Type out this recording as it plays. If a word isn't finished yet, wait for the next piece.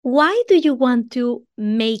Why do you want to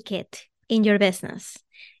make it in your business?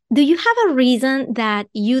 Do you have a reason that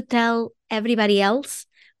you tell everybody else,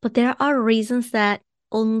 but there are reasons that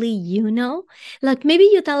only you know? Like maybe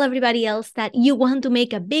you tell everybody else that you want to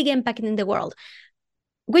make a big impact in the world,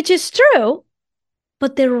 which is true,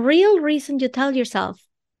 but the real reason you tell yourself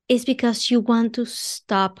is because you want to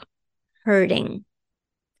stop hurting,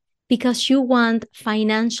 because you want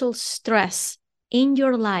financial stress in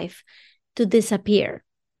your life to disappear.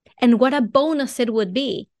 And what a bonus it would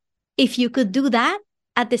be if you could do that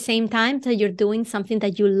at the same time that you're doing something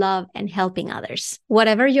that you love and helping others.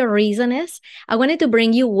 Whatever your reason is, I wanted to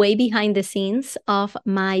bring you way behind the scenes of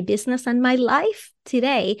my business and my life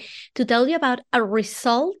today to tell you about a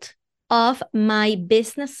result of my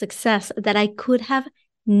business success that I could have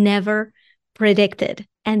never predicted.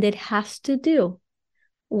 And it has to do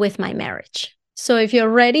with my marriage. So if you're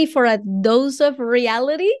ready for a dose of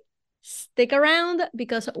reality, stick around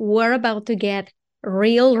because we're about to get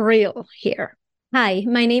real here. Hi,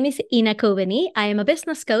 my name is Ina Coveney. I am a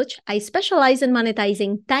business coach. I specialize in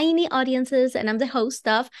monetizing tiny audiences, and I'm the host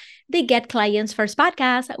of the Get Clients First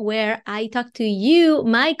podcast, where I talk to you,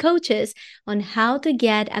 my coaches, on how to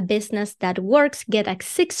get a business that works, get a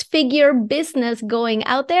six-figure business going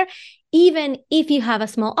out there, even if you have a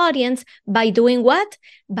small audience, by doing what?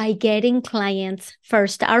 By getting clients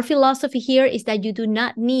first. Our philosophy here is that you do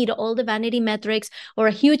not need all the vanity metrics or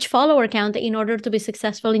a huge follower count in order to be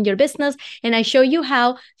successful in your business. And I show you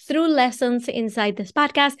how through lessons inside this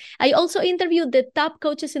podcast. I also interview the top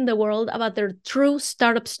coaches in the world about their true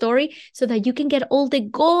startup story so that you can get all the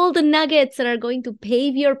gold nuggets that are going to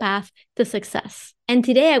pave your path to success. And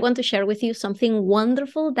today I want to share with you something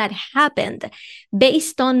wonderful that happened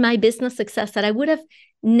based on my business success that I would have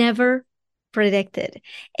never predicted.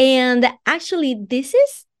 And actually, this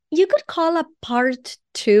is, you could call a part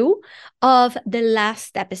 2 of the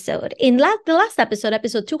last episode. In the last episode,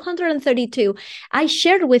 episode 232, I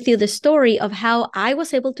shared with you the story of how I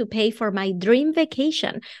was able to pay for my dream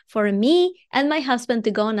vacation for me and my husband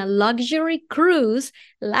to go on a luxury cruise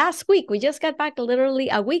last week. We just got back literally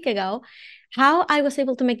a week ago. How I was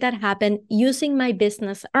able to make that happen using my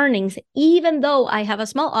business earnings, even though I have a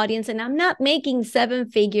small audience and I'm not making 7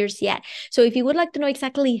 figures yet. So if you would like to know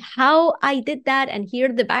exactly how I did that and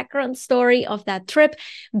hear the background story of that trip,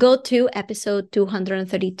 go to episode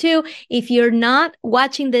 232. If you're not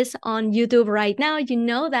watching this on YouTube right now, you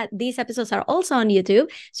know that these episodes are also on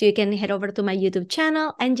YouTube. So you can head over to my YouTube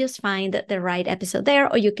channel and just find the right episode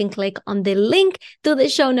there, or you can click on the link to the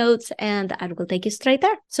show notes and I will take you straight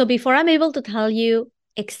there. So before I'm able to tell you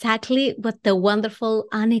exactly what the wonderful,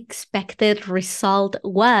 unexpected result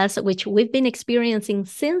was, which we've been experiencing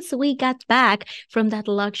since we got back from that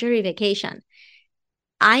luxury vacation,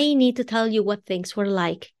 I need to tell you what things were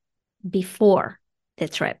like before the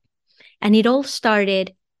trip. And it all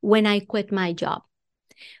started when I quit my job.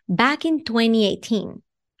 Back in 2018,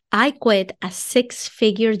 I quit a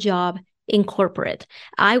 6-figure job in corporate.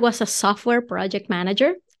 I was a software project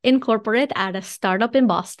manager in corporate at a startup in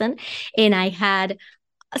Boston, and I had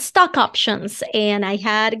stock options and I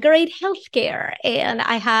had great healthcare and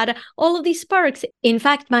I had all of these perks. In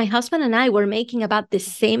fact, my husband and I were making about the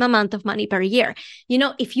same amount of money per year. You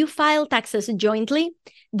know, if you file taxes jointly,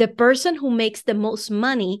 the person who makes the most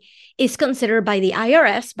money is considered by the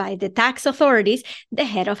IRS, by the tax authorities, the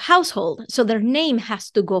head of household. So their name has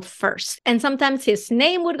to go first. And sometimes his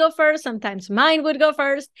name would go first, sometimes mine would go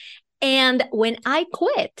first. And when I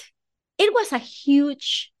quit, it was a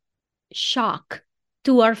huge shock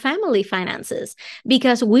to our family finances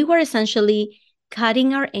because we were essentially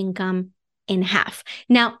cutting our income in half.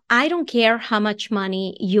 Now, I don't care how much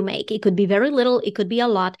money you make. It could be very little, it could be a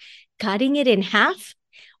lot. Cutting it in half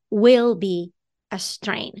will be a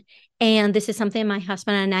strain. And this is something my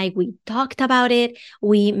husband and I, we talked about it.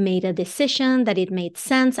 We made a decision that it made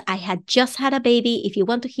sense. I had just had a baby. If you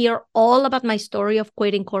want to hear all about my story of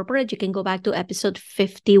quitting corporate, you can go back to episode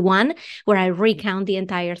 51, where I recount the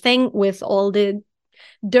entire thing with all the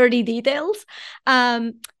dirty details.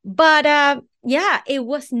 But yeah, it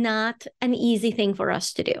was not an easy thing for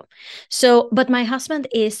us to do. So, but my husband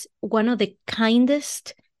is one of the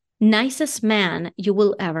kindest, nicest man you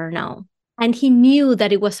will ever know. And he knew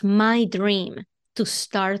that it was my dream to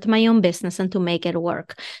start my own business and to make it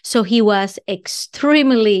work. So he was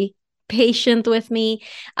extremely patient with me.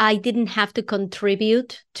 I didn't have to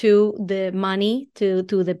contribute to the money, to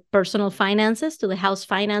the personal finances, to the house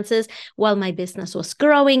finances while my business was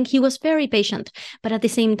growing. He was very patient. But at the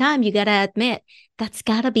same time, you got to admit, that's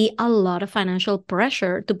got to be a lot of financial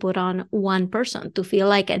pressure to put on one person, to feel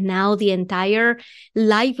like now the entire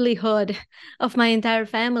livelihood of my entire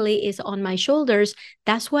family is on my shoulders.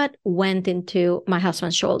 That's what went into my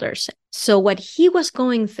husband's shoulders. So what he was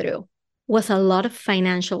going through was a lot of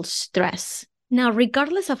financial stress. Now,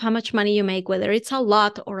 regardless of how much money you make, whether it's a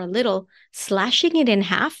lot or a little, slashing it in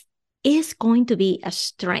half is going to be a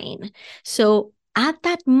strain. So at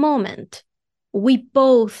that moment, we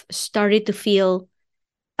both started to feel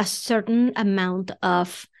a certain amount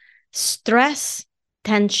of stress,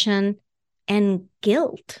 tension, and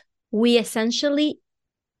guilt. We essentially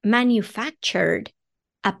manufactured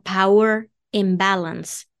a power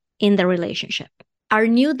imbalance in the relationship. Our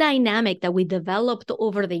new dynamic that we developed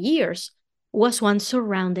over the years was one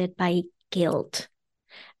surrounded by guilt.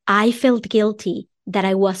 I felt guilty that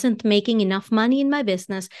I wasn't making enough money in my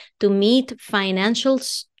business to meet financial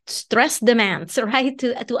stress demands, right?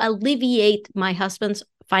 To alleviate my husband's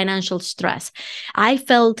financial stress. I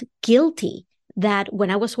felt guilty that when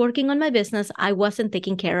I was working on my business, I wasn't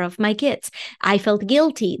taking care of my kids. I felt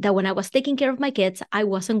guilty that when I was taking care of my kids, I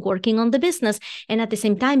wasn't working on the business. And at the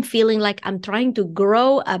same time, feeling like I'm trying to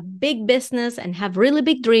grow a big business and have really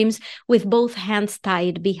big dreams with both hands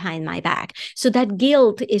tied behind my back. So that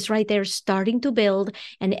guilt is right there starting to build.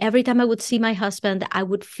 And every time I would see my husband, I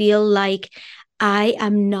would feel like I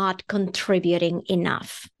am not contributing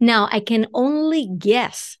enough. Now, I can only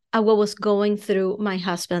guess at what was going through my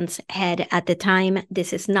husband's head at the time.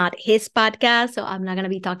 This is not his podcast, so I'm not going to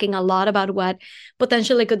be talking a lot about what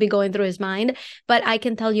potentially could be going through his mind. But I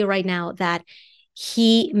can tell you right now that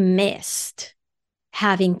he missed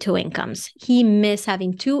having two incomes. He missed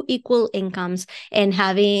having two equal incomes and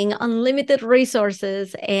having unlimited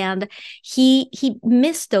resources. And he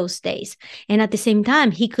missed those days. And at the same time,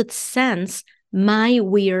 he could sense my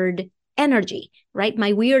weird energy, right?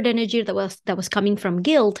 My weird energy that was coming from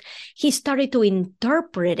guilt. He started to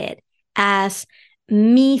interpret it as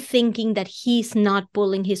me thinking that he's not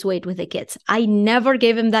pulling his weight with the kids. I never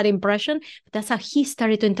gave him that impression, but that's how he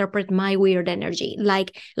started to interpret my weird energy.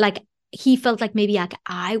 Like he felt like maybe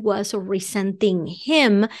I was resenting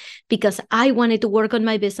him because I wanted to work on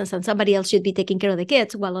my business and somebody else should be taking care of the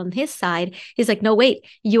kids. While on his side, he's like, no, wait,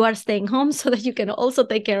 you are staying home so that you can also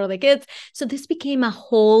take care of the kids. So this became a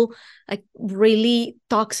whole really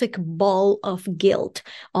toxic ball of guilt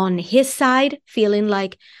on his side, feeling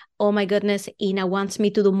like, oh my goodness, Ina wants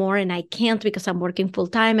me to do more and I can't because I'm working full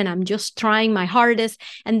time and I'm just trying my hardest.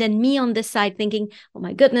 And then me on this side thinking, oh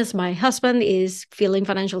my goodness, my husband is feeling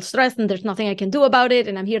financial stress and there's nothing I can do about it.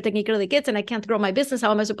 And I'm here taking care of the kids and I can't grow my business.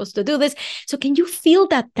 How am I supposed to do this? So can you feel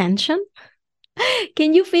that tension?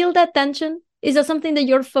 Can you feel that tension? Is that something that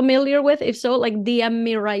you're familiar with? If so, like DM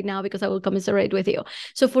me right now because I will commiserate with you.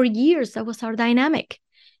 So for years, that was our dynamic.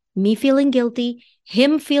 Me feeling guilty,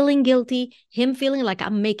 him feeling guilty, him feeling like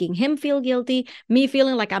I'm making him feel guilty, me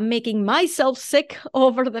feeling like I'm making myself sick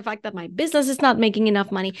over the fact that my business is not making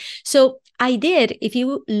enough money. So I did, if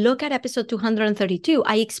you look at episode 232,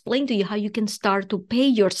 I explained to you how you can start to pay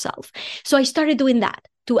yourself. So I started doing that.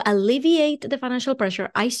 To alleviate the financial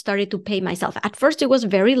pressure, I started to pay myself. At first, it was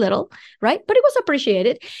very little, right? But it was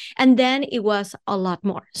appreciated. And then it was a lot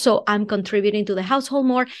more. So I'm contributing to the household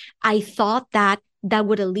more. I thought that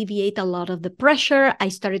would alleviate a lot of the pressure. I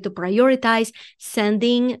started to prioritize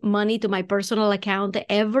sending money to my personal account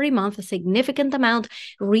every month, a significant amount,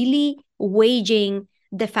 really waging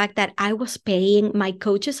the fact that I was paying my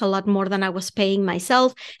coaches a lot more than I was paying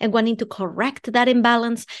myself and wanting to correct that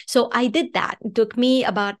imbalance. So I did that. It took me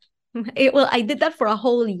about I did that for a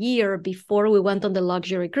whole year before we went on the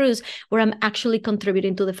luxury cruise where I'm actually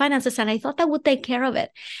contributing to the finances. And I thought that would take care of it.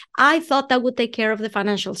 I thought that would take care of the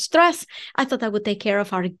financial stress. I thought that would take care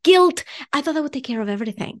of our guilt. I thought that would take care of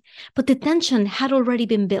everything. But the tension had already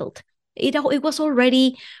been built. It was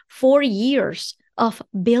already 4 years of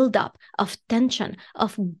buildup, of tension,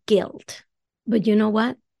 of guilt. But you know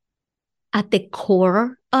what? At the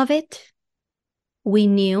core of it, we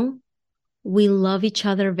knew we love each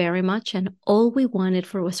other very much, and all we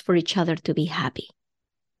wanted was for each other to be happy.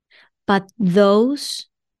 But those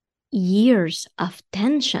years of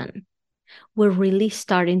tension were really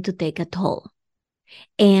starting to take a toll.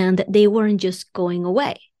 And they weren't just going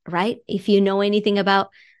away, right? If you know anything about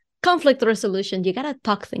conflict resolution, you got to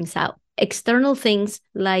talk things out. External things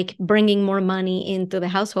like bringing more money into the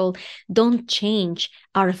household don't change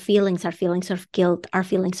our feelings of guilt, our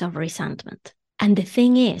feelings of resentment. And the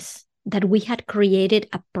thing is, that we had created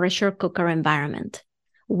a pressure cooker environment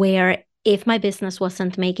where if my business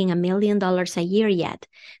wasn't making $1 million a year yet,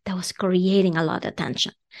 that was creating a lot of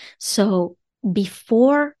tension. So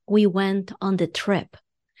before we went on the trip,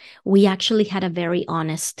 we actually had a very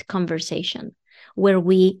honest conversation where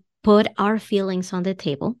we put our feelings on the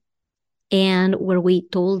table and where we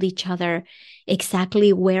told each other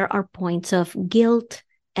exactly where our points of guilt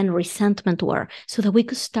and resentment were so that we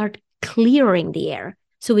could start clearing the air,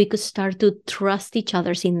 so we could start to trust each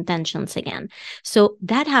other's intentions again. So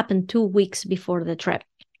that happened 2 weeks before the trip.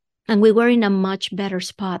 And we were in a much better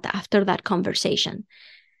spot after that conversation.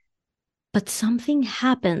 But something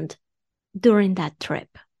happened during that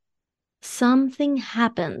trip. Something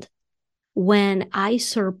happened when I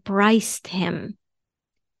surprised him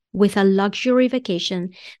with a luxury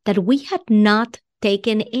vacation that we had not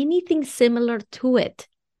taken anything similar to it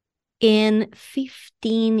in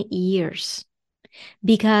 15 years.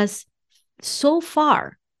 Because so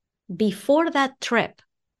far, before that trip,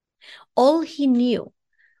 all he knew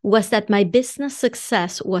was that my business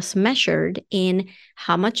success was measured in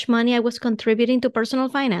how much money I was contributing to personal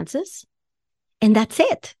finances. And that's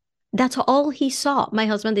it. That's all he saw. My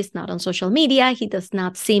husband is not on social media. He does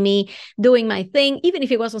not see me doing my thing. Even if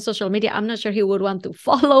he was on social media, I'm not sure he would want to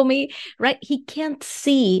follow me, right? He can't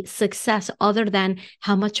see success other than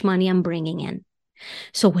how much money I'm bringing in.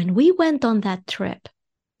 So when we went on that trip,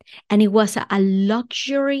 and it was a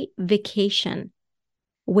luxury vacation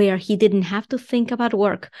where he didn't have to think about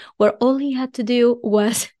work, where all he had to do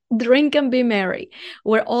was drink and be merry,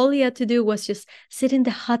 where all he had to do was just sit in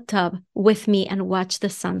the hot tub with me and watch the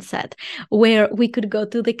sunset, where we could go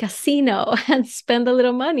to the casino and spend a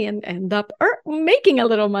little money and end up making a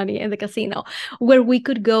little money in the casino, where we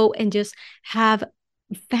could go and just have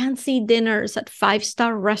fancy dinners at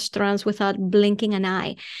 5-star restaurants without blinking an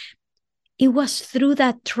eye. It was through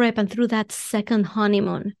that trip and through that second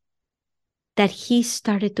honeymoon that he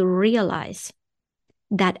started to realize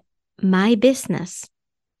that my business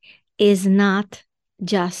is not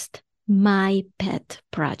just my pet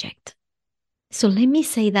project. So let me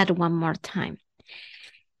say that one more time.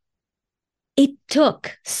 It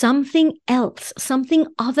took something else, something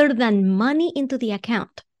other than money into the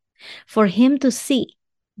account, for him to see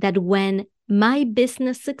that when my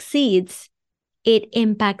business succeeds, it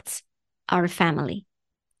impacts our family.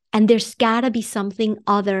 And there's gotta be something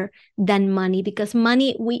other than money, because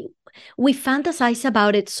money, we fantasize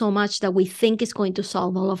about it so much that we think it's going to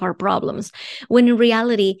solve all of our problems, when in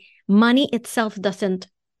reality, money itself doesn't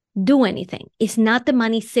do anything. It's not the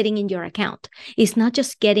money sitting in your account. It's not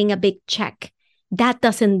just getting a big check. That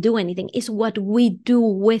doesn't do anything. It's what we do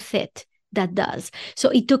with it that does. So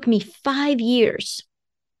it took me 5 years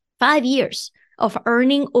of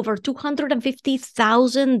earning over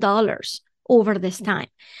 $250,000 over this time.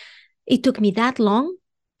 It took me that long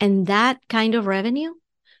and that kind of revenue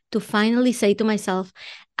to finally say to myself,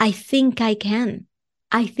 I think I can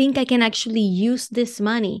actually use this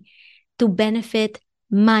money to benefit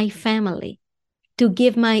my family, to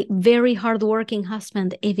give my very hardworking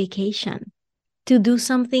husband a vacation, to do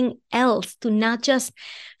something else, to not just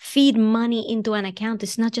feed money into an account.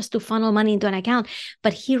 It's not just to funnel money into an account,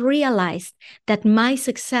 but he realized that my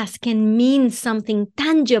success can mean something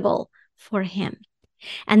tangible for him.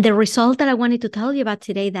 And the result that I wanted to tell you about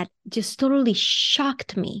today that just totally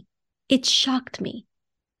shocked me, it shocked me,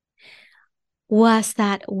 was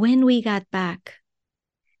that when we got back,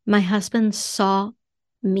 my husband saw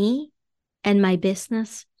me and my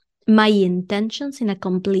business, my intentions in a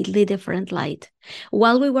completely different light.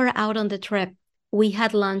 While we were out on the trip, we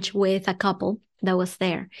had lunch with a couple that was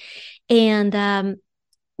there. And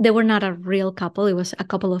they were not a real couple. It was a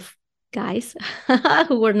couple of guys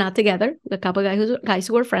who were not together, a couple of guys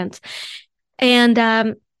who were friends.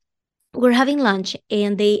 And we're having lunch,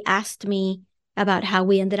 and they asked me about how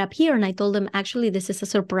we ended up here. And I told them, actually, this is a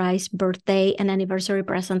surprise birthday and anniversary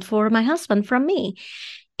present for my husband from me.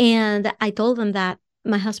 And I told them that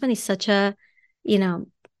my husband is such a,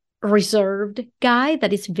 reserved guy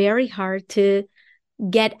that it's very hard to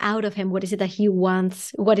get out of him what is it that he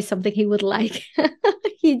wants, what is something he would like.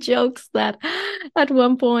 He jokes that at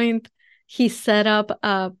one point he set up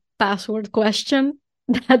a password question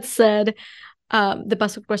that said, the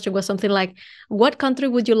password question was something like, what country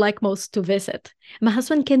would you like most to visit? My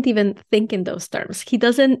husband can't even think in those terms. He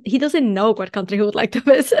doesn't know what country he would like to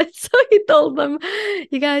visit. So he told them,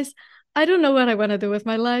 you guys, I don't know what I want to do with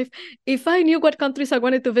my life. If I knew what countries I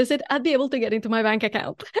wanted to visit, I'd be able to get into my bank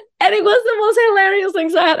account. And it was the most hilarious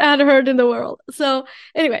things I had heard in the world. So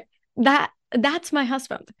anyway, that's my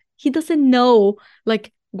husband. He doesn't know,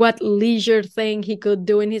 what leisure thing he could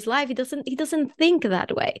do in his life. He doesn't think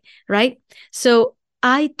that way, right? So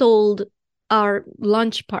I told our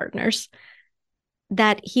lunch partners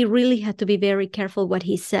that he really had to be very careful what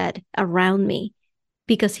he said around me,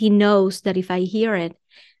 because he knows that if I hear it,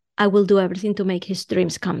 I will do everything to make his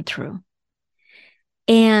dreams come true.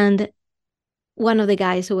 And one of the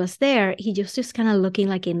guys who was there, he just kind of looking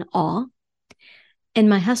like in awe. And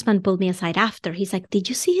my husband pulled me aside after. He's like, "Did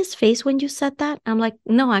you see his face when you said that?" I'm like,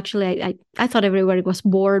 "No, actually, I thought everybody was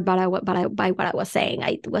bored by what I was saying.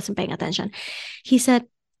 I wasn't paying attention." He said,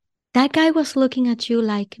 "That guy was looking at you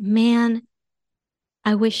like, man,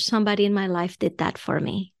 I wish somebody in my life did that for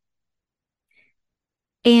me."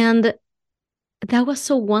 And that was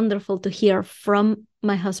so wonderful to hear from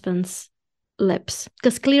my husband's lips,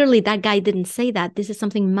 because clearly that guy didn't say that. This is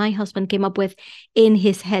something my husband came up with in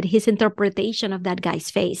his head, his interpretation of that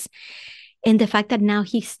guy's face. And the fact that now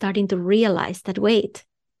he's starting to realize that, wait,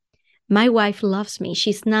 my wife loves me.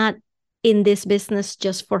 She's not in this business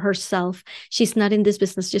just for herself. She's not in this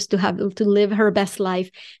business just to have to live her best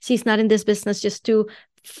life. She's not in this business just to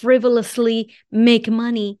frivolously make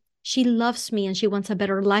money. She loves me and she wants a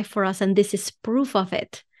better life for us. And this is proof of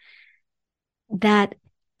it. That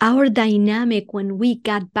our dynamic when we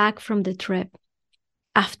got back from the trip,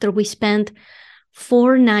 after we spent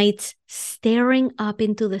 4 nights staring up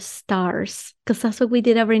into the stars, because that's what we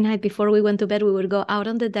did every night before we went to bed. We would go out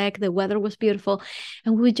on the deck, the weather was beautiful,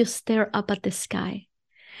 and we would just stare up at the sky.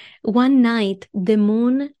 One night, the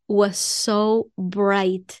moon was so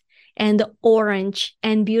bright and orange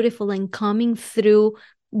and beautiful and coming through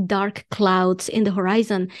dark clouds in the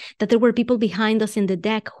horizon that there were people behind us in the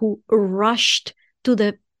deck who rushed to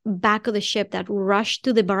the back of the ship, that rushed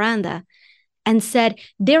to the veranda and said,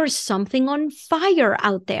 "There is something on fire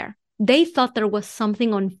out there." They thought there was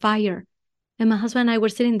something on fire. And my husband and I were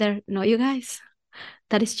sitting there, "No, you guys,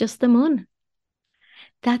 that is just the moon."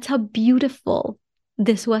 That's how beautiful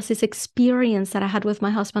this experience that I had with my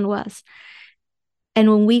husband was. And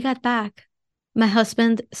when we got back, my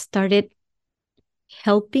husband started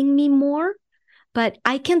helping me more, but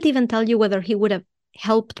I can't even tell you whether he would have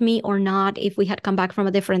helped me or not if we had come back from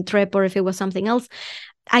a different trip or if it was something else.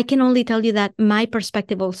 I can only tell you that my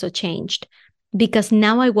perspective also changed, because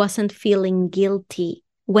now I wasn't feeling guilty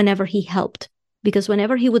whenever he helped. Because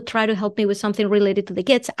whenever he would try to help me with something related to the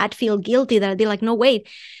kids, I'd feel guilty that I'd be like, "No, wait,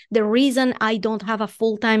 the reason I don't have a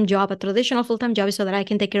full-time job, a traditional full-time job, is so that I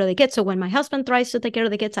can take care of the kids. So when my husband tries to take care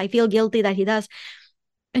of the kids, I feel guilty that he does."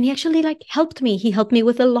 And he actually helped me. He helped me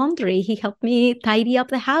with the laundry. He helped me tidy up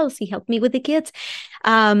the house. He helped me with the kids.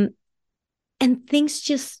 And things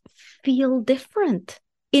just feel different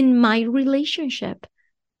in my relationship.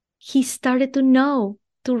 He started to know,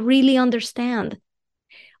 to really understand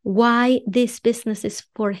why this business is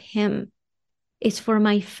for him. It's for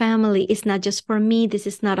my family. It's not just for me. This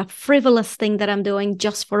is not a frivolous thing that I'm doing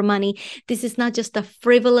just for money. This is not just a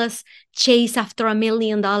frivolous chase after $1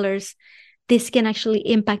 million. This can actually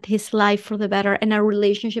impact his life for the better. And our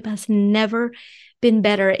relationship has never been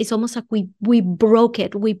better. It's almost like we broke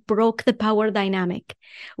it. We broke the power dynamic.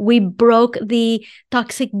 We broke the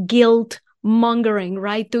toxic guilt mongering,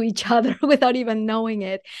 right, to each other without even knowing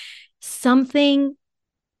it. Something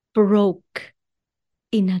broke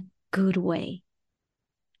in a good way.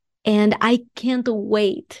 And I can't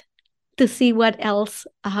wait to see what else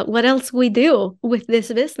we do with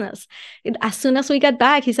this business. As soon as we got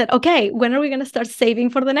back, he said, "Okay, when are we going to start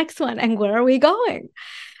saving for the next one? And where are we going?"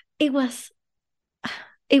 It was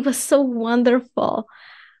so wonderful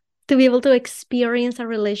to be able to experience a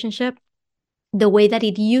relationship the way that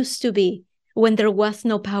it used to be when there was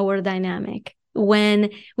no power dynamic, when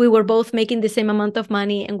we were both making the same amount of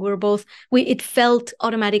money and it felt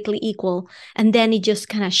automatically equal. And then it just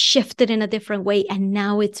kind of shifted in a different way. And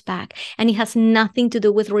now it's back. And it has nothing to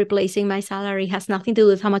do with replacing my salary. It has nothing to do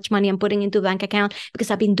with how much money I'm putting into the bank account, because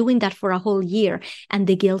I've been doing that for a whole year and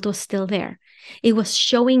the guilt was still there. It was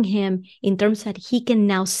showing him in terms that he can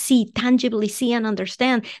now tangibly see and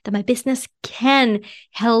understand that my business can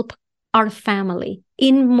help our family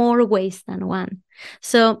in more ways than one.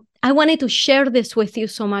 So I wanted to share this with you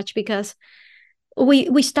so much, because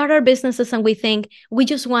we start our businesses and we think we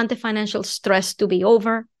just want the financial stress to be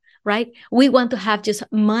over, right? We want to have just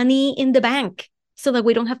money in the bank so that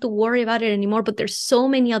we don't have to worry about it anymore. But there's so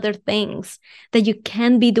many other things that you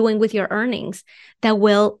can be doing with your earnings that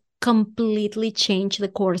will completely change the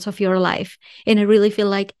course of your life. And I really feel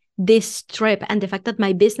like this trip and the fact that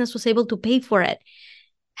my business was able to pay for it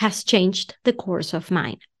has changed the course of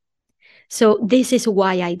mine. So this is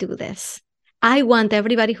why I do this. I want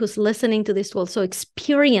everybody who's listening to this to also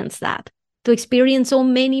experience that, to experience so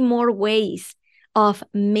many more ways of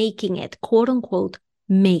making it, quote unquote,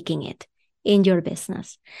 making it in your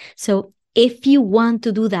business. So if you want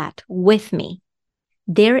to do that with me,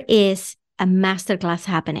 there is a masterclass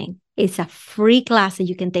happening. It's a free class that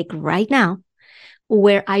you can take right now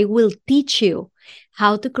where I will teach you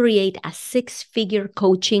how to create a six-figure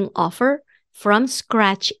coaching offer from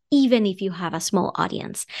scratch, even if you have a small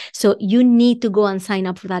audience. So you need to go and sign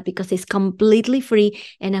up for that because it's completely free.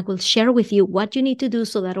 And I will share with you what you need to do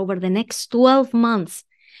so that over the next 12 months,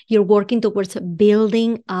 you're working towards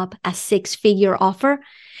building up a six-figure offer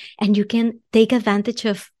and you can take advantage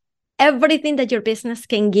of everything that your business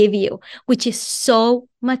can give you, which is so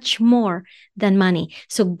much more than money.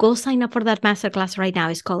 So go sign up for that masterclass right now.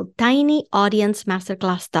 It's called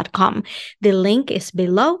tinyaudience.masterclass.com. The link is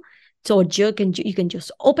below. So you can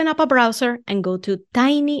just open up a browser and go to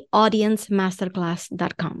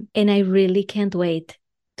tinyaudience.masterclass.com. And I really can't wait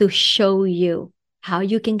to show you how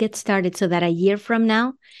you can get started so that a year from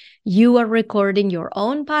now, you are recording your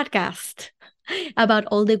own podcast about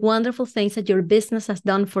all the wonderful things that your business has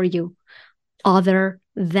done for you other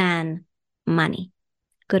than money.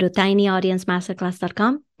 Go to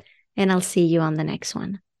tinyaudience.masterclass.com and I'll see you on the next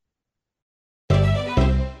one.